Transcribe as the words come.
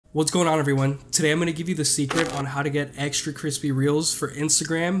What's going on, everyone? Today I'm going to give you the secret on how to get extra crispy reels for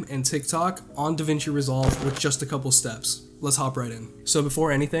Instagram and TikTok on DaVinci Resolve with just a couple steps. Let's hop right in. So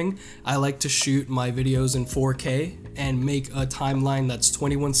before anything, I like to shoot my videos in 4K and make a timeline that's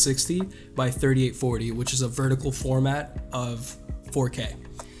 2160 by 3840, which is a vertical format of 4K.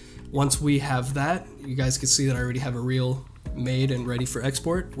 Once we have that, you guys can see that I already have a reel made and ready for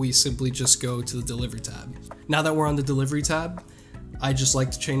export. We simply just go to the delivery tab. Now that we're on the delivery tab, I just like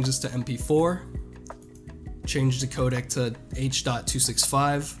to change this to MP4, change the codec to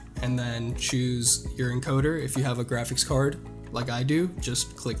H.265, and then choose your encoder. If you have a graphics card like I do,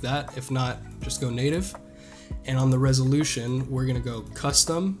 just click that. If not, just go native. And on the resolution, we're gonna go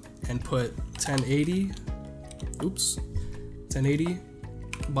custom and put 1080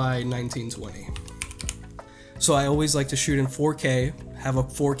 by 1920. So I always like to shoot in 4K, have a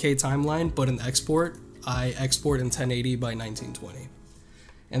 4K timeline, but in export, I export in 1080 by 1920.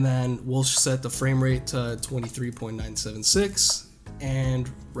 And then we'll set the frame rate to 23.976.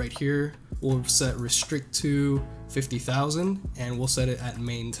 And right here, we'll set restrict to 50,000 and we'll set it at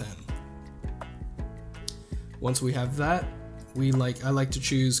main 10. Once we have that, I like to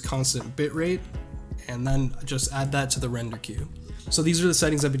choose constant bitrate and then just add that to the render queue. So these are the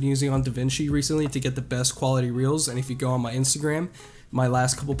settings I've been using on DaVinci recently to get the best quality reels. And if you go on my Instagram, my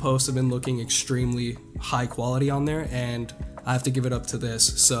last couple posts have been looking extremely high quality on there, and I have to give it up to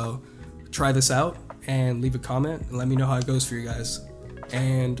this. So try this out and leave a comment and let me know how it goes for you guys.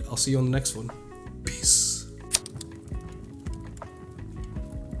 And I'll see you on the next one. Peace.